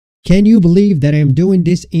Can you believe that I am doing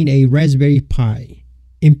this in a Raspberry Pi?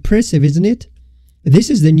 Impressive, isn't it?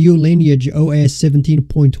 This is the new Lineage OS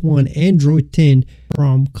 17.1 Android 10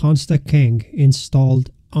 from Kang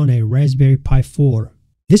installed on a Raspberry Pi 4.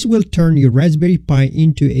 This will turn your Raspberry Pi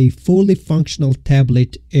into a fully functional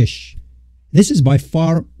tablet-ish. This is by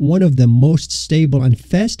far one of the most stable and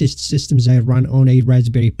fastest systems I run on a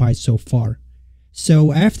Raspberry Pi so far.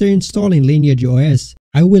 So after installing Lineage OS,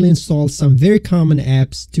 I will install some very common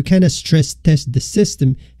apps to kind of stress test the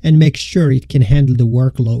system and make sure it can handle the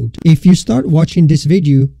workload. If you start watching this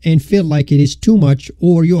video and feel like it is too much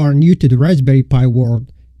or you are new to the Raspberry Pi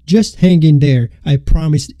world, just hang in there. I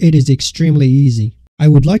promise it is extremely easy. I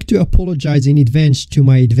would like to apologize in advance to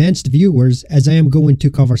my advanced viewers as I am going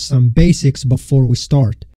to cover some basics before we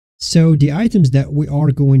start. So the items that we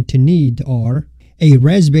are going to need are a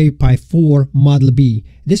Raspberry Pi 4 Model B.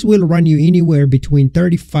 This will run you anywhere between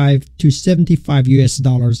 $35 to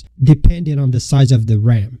 $75 depending on the size of the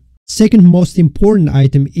RAM. Second most important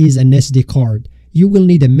item is an SD card. You will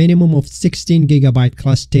need a minimum of 16 GB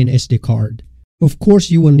Class 10 SD card. Of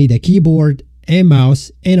course, you will need a keyboard, a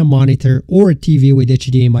mouse, and a monitor or a TV with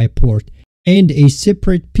HDMI port, and a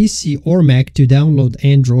separate PC or Mac to download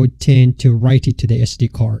Android 10 to write it to the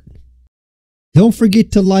SD card. Don't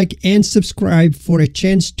forget to like and subscribe for a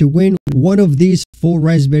chance to win one of these 4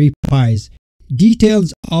 Raspberry Pis.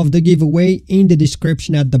 Details of the giveaway in the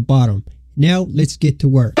description at the bottom. Now let's get to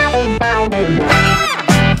work.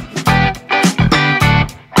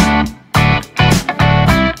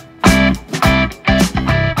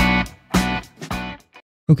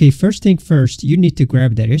 Okay, first thing first, you need to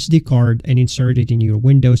grab that SD card and insert it in your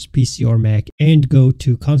Windows PC or Mac and go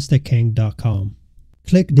to constantKang.com.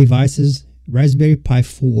 Click Devices, Raspberry Pi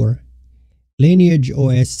 4, Lineage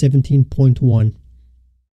OS 17.1,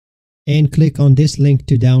 and click on this link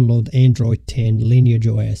to download Android 10 Lineage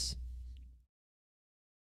OS.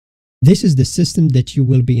 This is the system that you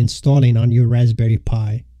will be installing on your Raspberry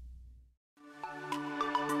Pi.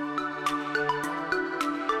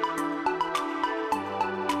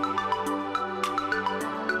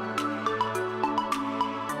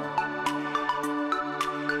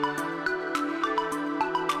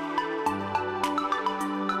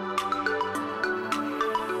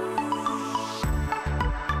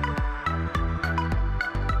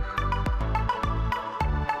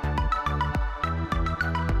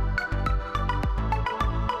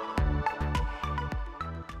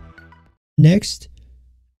 Next,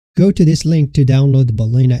 go to this link to download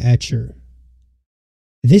Balena Etcher.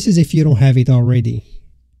 This is if you don't have it already.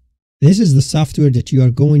 This is the software that you are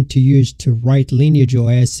going to use to write Lineage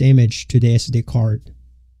OS image to the SD card.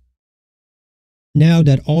 Now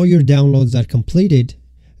that all your downloads are completed,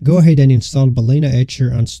 go ahead and install Balena Etcher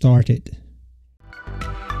and start it.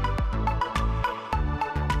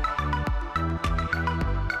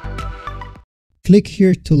 Click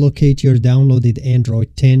here to locate your downloaded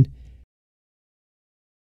Android 10.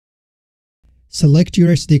 Select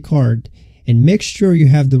your SD card and make sure you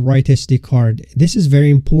have the right SD card. This is very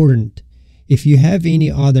important. If you have any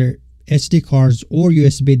other SD cards or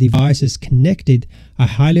USB devices connected, I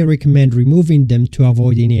highly recommend removing them to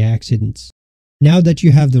avoid any accidents. Now that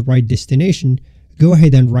you have the right destination, go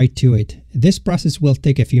ahead and write to it. This process will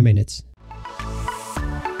take a few minutes.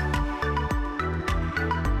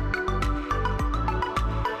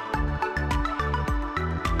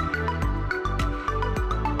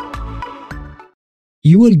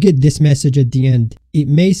 You will get this message at the end. It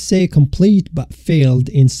may say complete but failed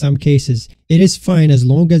in some cases. It is fine as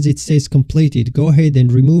long as it says completed. Go ahead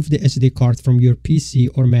and remove the SD card from your PC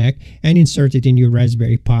or Mac and insert it in your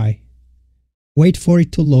Raspberry Pi. Wait for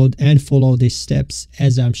it to load and follow these steps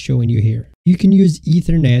as I'm showing you here. You can use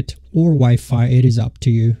Ethernet or Wi-Fi, it is up to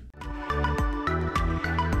you.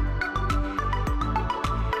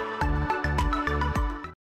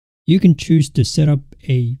 You can choose to set up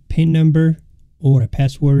a PIN number or a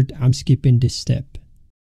password. I'm skipping this step.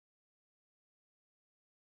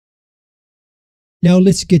 Now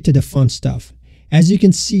let's get to the fun stuff. As you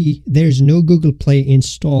can see, there's no Google Play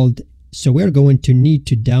installed, so we're going to need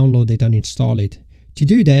to download it and install it. To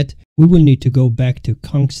do that, we will need to go back to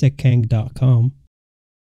constantKang.com.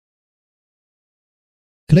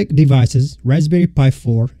 Click Devices, Raspberry Pi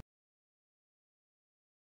 4,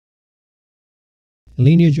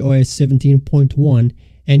 Lineage OS 17.1,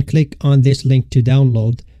 and click on this link to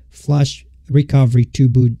download Flash Recovery to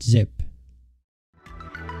Boot Zip.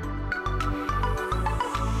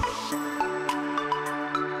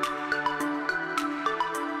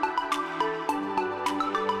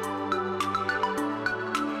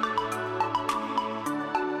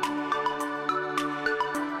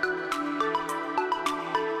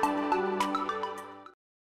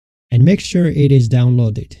 and make sure it is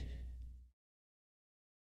downloaded.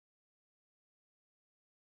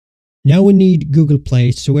 Now we need Google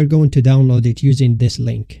Play, so we're going to download it using this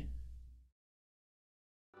link.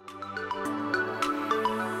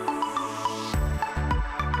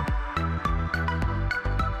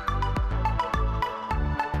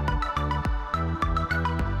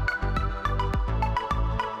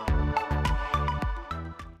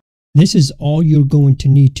 This is all you're going to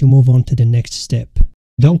need to move on to the next step.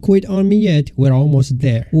 Don't quit on me yet, we're almost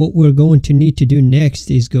there. What we're going to need to do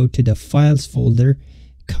next is go to the Files folder,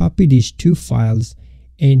 copy these two files,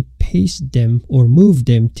 and paste them or move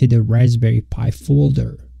them to the Raspberry Pi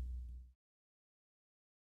folder.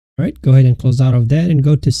 Alright, go ahead and close out of that and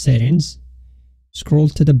go to Settings. Scroll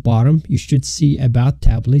to the bottom, you should see About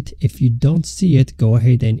Tablet. If you don't see it, go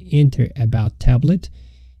ahead and enter About Tablet.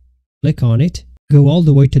 Click on it. Go all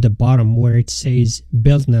the way to the bottom where it says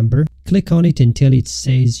Build Number. Click on it until it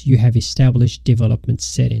says you have established development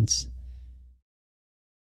settings.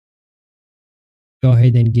 Go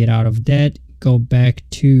ahead and get out of that. Go back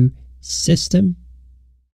to System,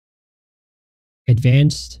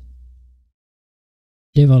 Advanced,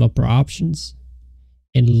 Developer Options,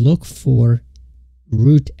 and look for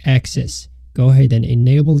Root Access. Go ahead and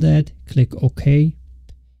enable that. Click OK.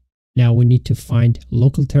 Now we need to find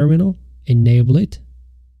Local Terminal. Enable it.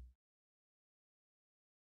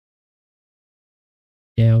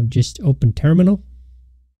 Now just open terminal,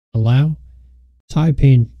 allow, type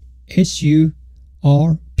in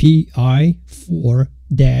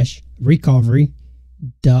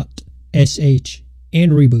surpi4-recovery.sh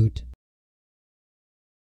and reboot.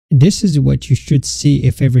 This is what you should see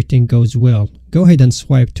if everything goes well. Go ahead and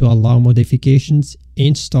swipe to allow modifications,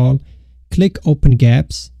 install, click open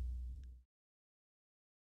gaps,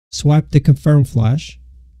 swipe the confirm flash.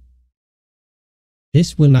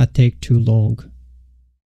 This will not take too long.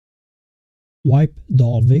 Wipe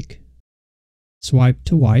Dalvik. Swipe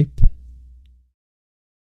to wipe.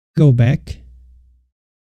 Go back.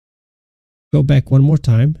 Go back one more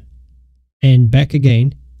time. And back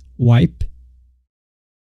again. Wipe.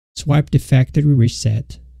 Swipe the factory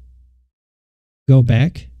reset. Go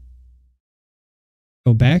back.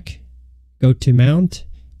 Go back. Go to mount.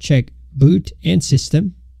 Check boot and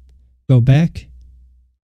system. Go back.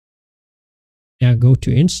 Now go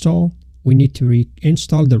to install. We need to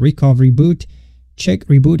reinstall the recovery boot. Check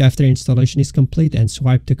reboot after installation is complete and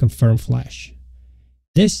swipe to confirm flash.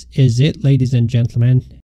 This is it, ladies and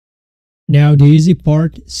gentlemen. Now the easy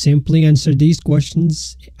part, simply answer these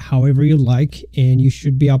questions however you like and you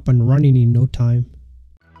should be up and running in no time.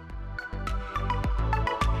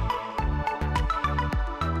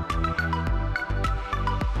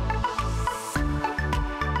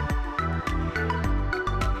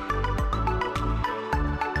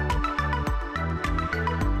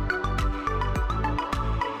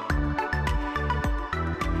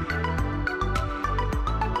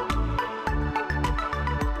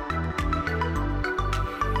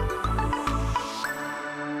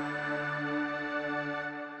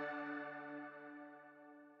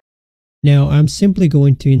 Now I'm simply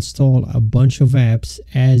going to install a bunch of apps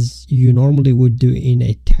as you normally would do in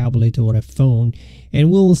a tablet or a phone,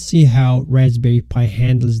 and we'll see how Raspberry Pi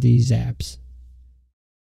handles these apps.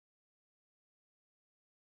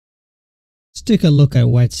 Let's take a look at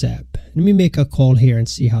WhatsApp. Let me make a call here and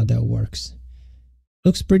see how that works.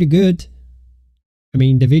 Looks pretty good. I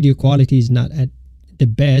mean, the video quality is not at the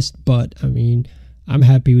best, but I mean, I'm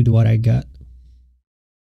happy with what I got.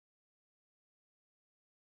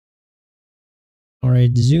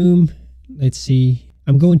 Alright, Zoom, let's see.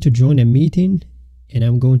 I'm going to join a meeting and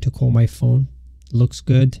I'm going to call my phone. Looks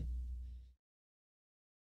good.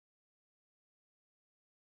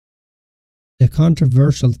 The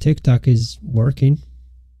controversial TikTok is working.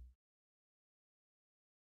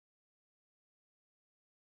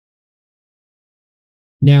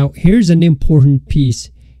 Now, here's an important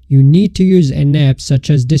piece. You need to use an app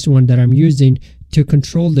such as this one that I'm using to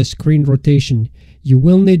control the screen rotation. You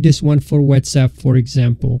will need this one for WhatsApp, for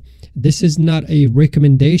example. This is not a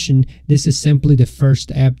recommendation. This is simply the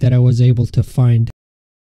first app that I was able to find.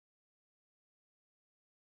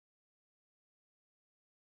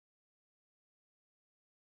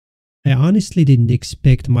 I honestly didn't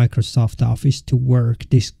expect Microsoft Office to work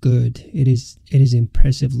this good. It is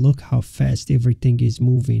impressive. Look how fast everything is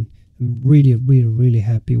moving. I'm really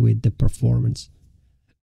happy with the performance.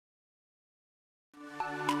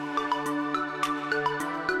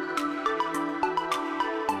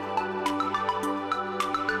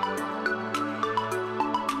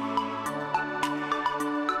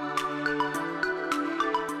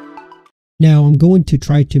 Now I'm going to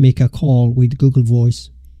try to make a call with Google Voice.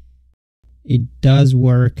 It does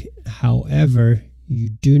work. However, you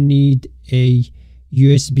do need a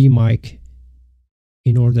USB mic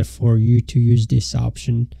in order for you to use this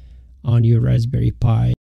option on your Raspberry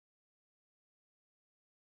Pi.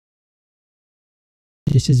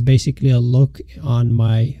 This is basically a look on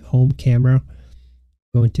my home camera.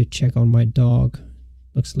 I'm going to check on my dog.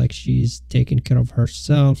 Looks like she's taking care of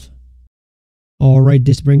herself. Alright,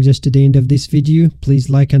 this brings us to the end of this video. Please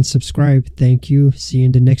like and subscribe. Thank you. See you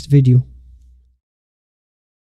in the next video.